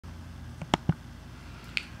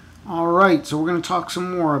Alright, so we're going to talk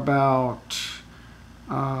some more about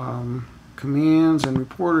commands and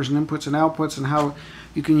reporters and inputs and outputs and how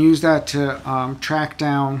you can use that to track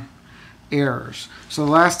down errors. So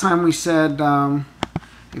the last time we said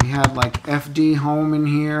if you had like FD home in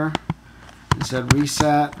here, it said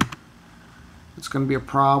reset, it's going to be a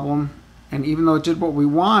problem. And even though it did what we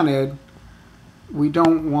wanted, we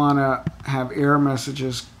don't want to have error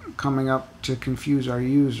messages coming up to confuse our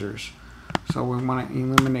users. So we want to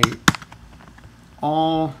eliminate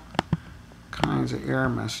all kinds of error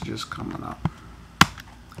messages coming up.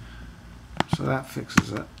 So that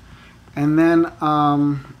fixes it. And then,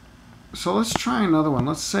 so let's try another one.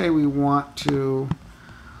 Let's say we want to,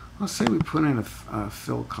 let's say we put in a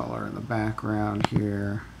fill color in the background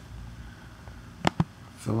here.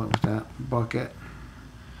 Fill it with that bucket.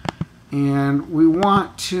 And we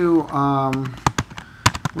want to,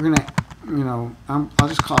 we're going to, I'll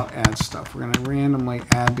just call it add stuff. We're going to randomly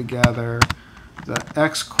add together the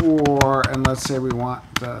X core, and let's say we want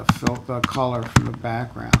the color from the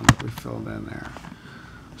background that we filled in there.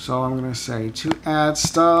 So I'm going to say to add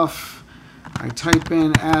stuff, I type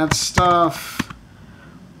in add stuff.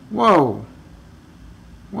 Whoa,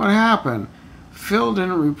 what happened? Phil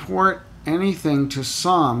didn't report anything to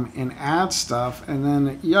sum in add stuff, and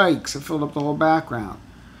then yikes, it filled up the whole background.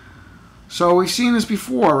 So we've seen this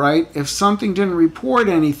before, right? If something didn't report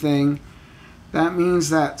anything, that means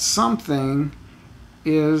that something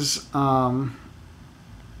is what?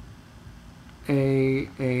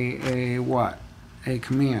 A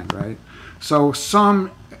command, right? So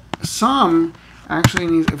sum actually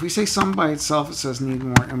needs, if we say sum by itself, it says need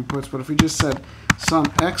more inputs, but if we just said sum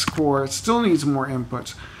x core, it still needs more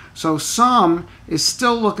inputs. So sum is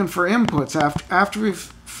still looking for inputs after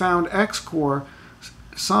we've found x core.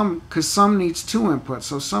 Because sum needs 2 inputs,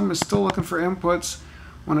 so sum is still looking for inputs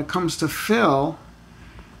when it comes to fill.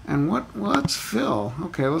 And what's fill?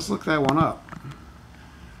 Okay, let's look that one up.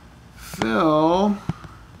 Fill,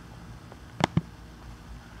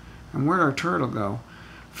 and where'd our turtle go?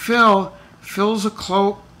 Fill fills a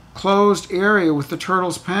closed area with the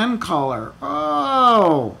turtle's pen color.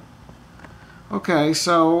 Oh, okay.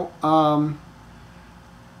 So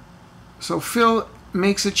so fill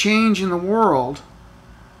makes a change in the world,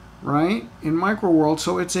 right? In micro world,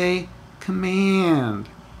 so it's a command.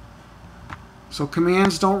 So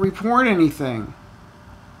commands don't report anything.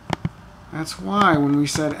 That's why when we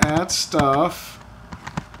said add stuff,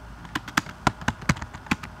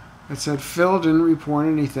 it said Phil didn't report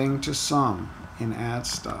anything to sum in add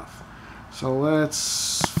stuff. So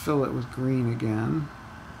let's fill it with green again.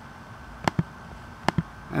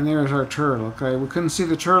 And there's our turtle. Okay, we couldn't see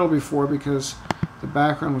the turtle before because the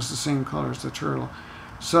background was the same color as the turtle.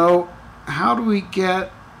 So how do we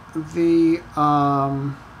get the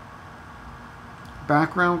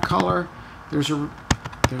background color? There's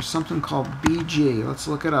something called BG. Let's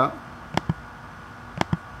look it up.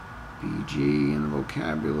 BG in the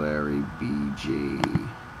vocabulary. BG.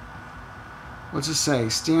 What's it say?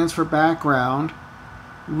 Stands for background.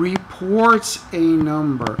 Reports a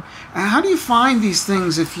number. And how do you find these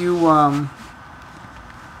things if you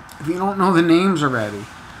don't know the names already?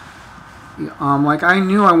 Like I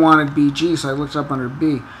knew I wanted BG, so I looked up under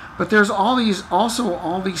B. But there's all these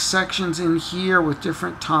sections in here with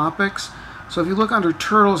different topics. So if you look under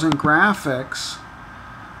turtles and graphics,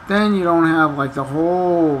 then you don't have like the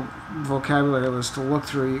whole vocabulary list to look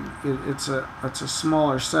through. It's a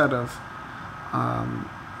smaller set of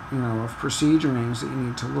of procedure names that you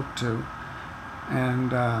need to look to,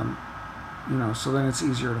 and so then it's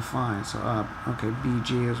easier to find. So okay,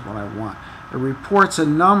 BG is what I want. It reports a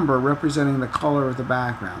number representing the color of the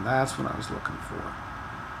background. That's what I was looking for.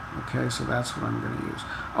 Okay, so that's what I'm going to use.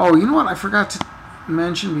 Oh, you know what I forgot to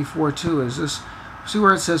mention before too is this. See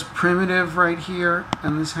where it says primitive right here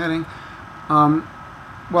in this heading?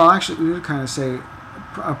 Well, actually, we would kind of say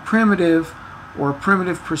a primitive or a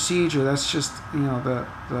primitive procedure. That's just the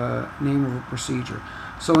name of a procedure.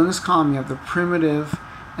 So in this column, you have the primitive,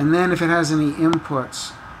 and then if it has any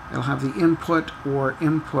inputs, it'll have the input or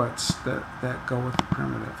inputs that go with the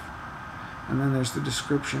primitive. And then there's the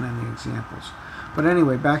description and the examples. But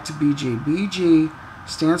anyway, back to BG. BG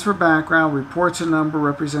stands for background, reports a number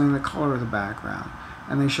representing the color of the background.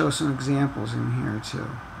 And they show some examples in here too.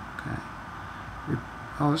 Okay.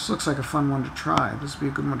 Oh, this looks like a fun one to try. This would be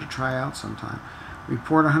a good one to try out sometime.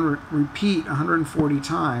 Repeat 140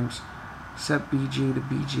 times, set BG to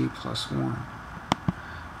BG plus 1.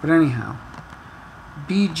 But anyhow,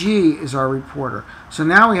 BG is our reporter. So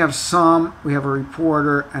now we have sum, we have a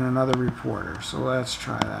reporter, and another reporter. So let's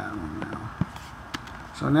try that one now.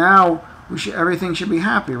 So now everything should be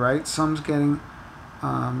happy, right? Sum's getting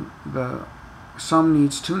the sum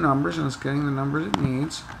needs two numbers, and it's getting the numbers it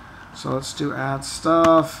needs. So let's do add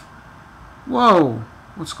stuff. Whoa,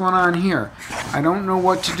 what's going on here? I don't know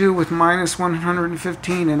what to do with minus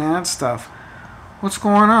 115 and add stuff. What's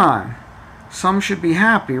going on? Sum should be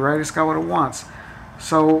happy, right? It's got what it wants.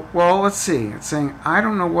 So, well, let's see. It's saying, I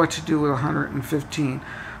don't know what to do with 115.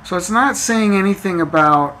 So it's not saying anything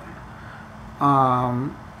about,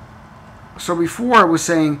 so before it was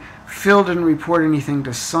saying, Phil didn't report anything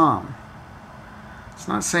to sum. It's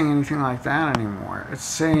not saying anything like that anymore. It's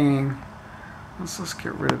saying, let's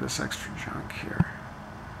get rid of this extra junk here.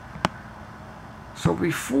 So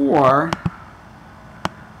before,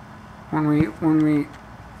 when we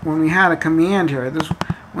had a command here,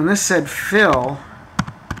 when this said Phil,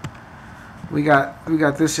 we got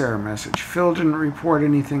this error message. Phil didn't report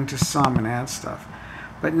anything to sum and add stuff.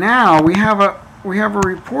 But now we have a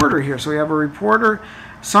reporter here. So we have a reporter.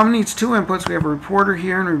 Sum needs two inputs. We have a reporter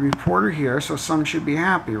here and a reporter here. So sum should be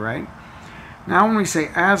happy, right? Now when we say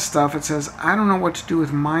add stuff, it says I don't know what to do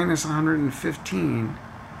with minus 115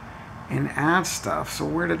 in add stuff. So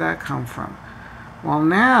where did that come from? Well,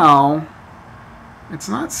 now it's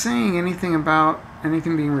not saying anything about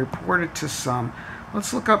anything being reported to sum.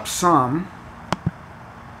 Let's look up sum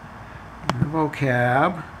in the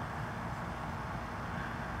vocab.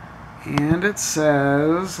 And it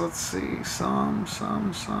says, let's see, sum.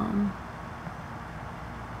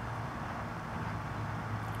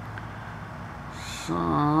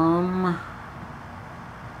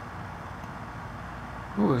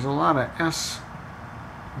 Oh, there's a lot of S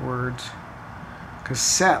words. Because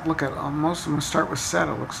set, look at, most of them start with set,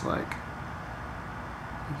 it looks like.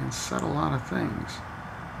 You can set a lot of things.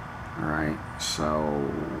 Alright,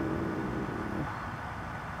 so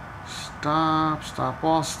stop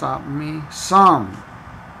all, stop me. Sum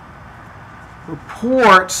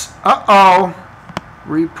reports,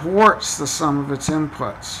 reports the sum of its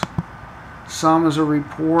inputs. Sum is a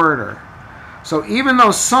reporter. So even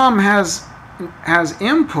though sum has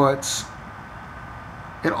inputs,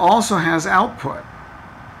 it also has output.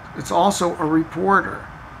 It's also a reporter.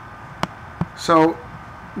 So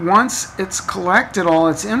once it's collected all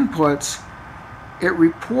its inputs, it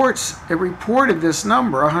reported this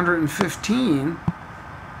number, 115,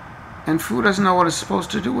 and foo doesn't know what it's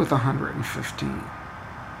supposed to do with 115.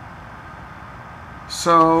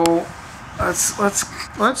 So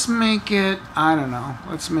let's make it, I don't know,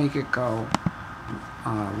 let's make it go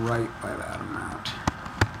right by that amount.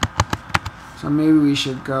 So maybe we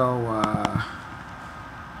should go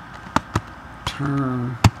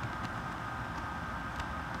turn,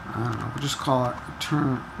 I don't know, we'll just call it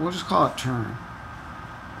turn. We'll just call it turn.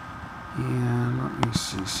 And let me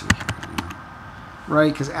see here now.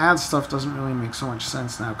 Right, because add stuff doesn't really make so much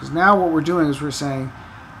sense now. Because now what we're doing is we're saying,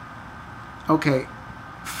 okay,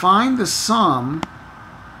 find the sum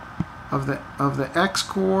of the X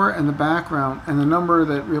core and the background and the number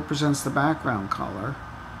that represents the background color.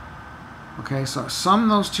 Okay, so sum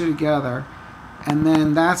those two together, and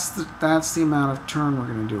then that's the amount of turn we're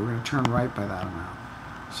going to do. We're going to turn right by that amount.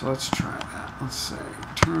 So let's try that. Let's say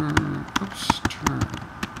turn. Oops, turn.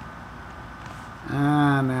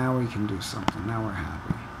 Now we can do something. Now we're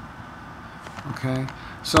happy. Okay,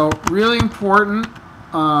 so really important.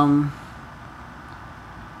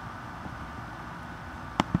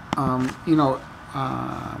 You know, what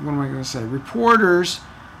am I going to say? Reporters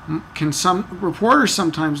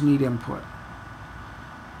sometimes need input.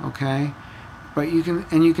 Okay, but you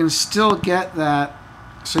can still get that.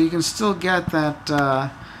 So you can still get that.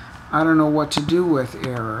 I don't know what to do with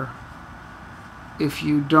error if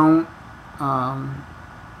you don't.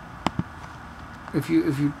 If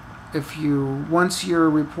you once your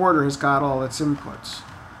reporter has got all its inputs.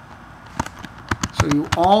 So you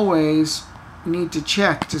always need to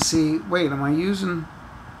check to see, wait, am I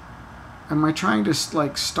trying to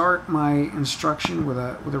like start my instruction with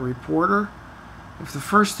a reporter? If the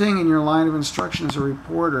first thing in your line of instruction is a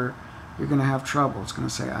reporter, you're going to have trouble. It's going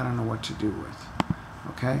to say, I don't know what to do with.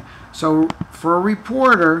 Okay? So for a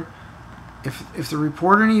reporter, if the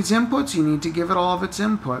reporter needs inputs, you need to give it all of its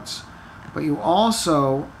inputs. But you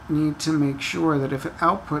also need to make sure that if it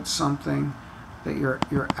outputs something, that you're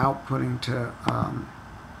outputting to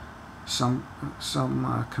some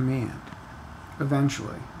command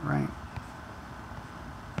eventually, right?